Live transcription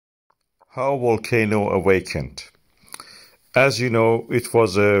How volcano awakened. As you know, it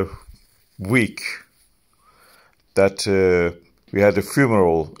was a week that we had a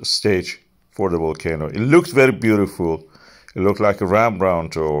funeral stage for the volcano. It looked very beautiful. It looked like a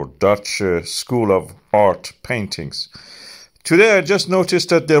Rembrandt or Dutch school of art paintings. Today I just noticed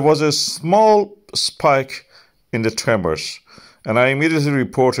that there was a small spike in the tremors, and I immediately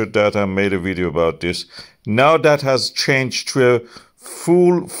reported that and made a video about this. Now that has changed to a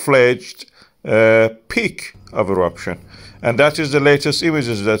full-fledged peak of eruption, and that is the latest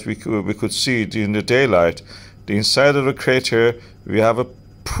images that we could see in the daylight. The inside of the crater we have a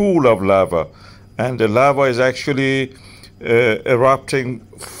pool of lava, and the lava is actually erupting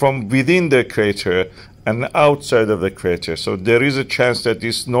from within the crater and outside of the crater. So there is a chance that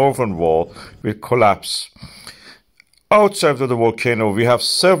this northern wall will collapse. Outside of the volcano we have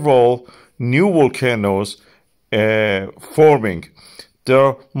several new volcanoes forming. They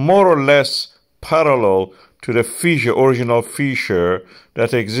are more or less parallel to the original fissure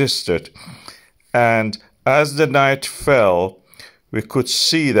that existed. And as the night fell, we could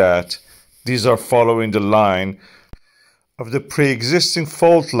see that these are following the line of the pre-existing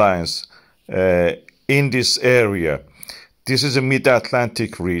fault lines in this area. This is a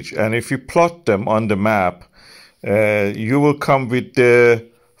mid-Atlantic ridge, and if you plot them on the map, you will come with the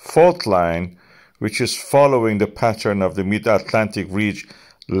fault line which is following the pattern of the mid-Atlantic ridge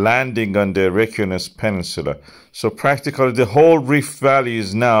landing on the Reykjanes Peninsula. So practically the whole Rift Valley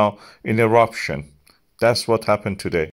is now in eruption. That's what happened today.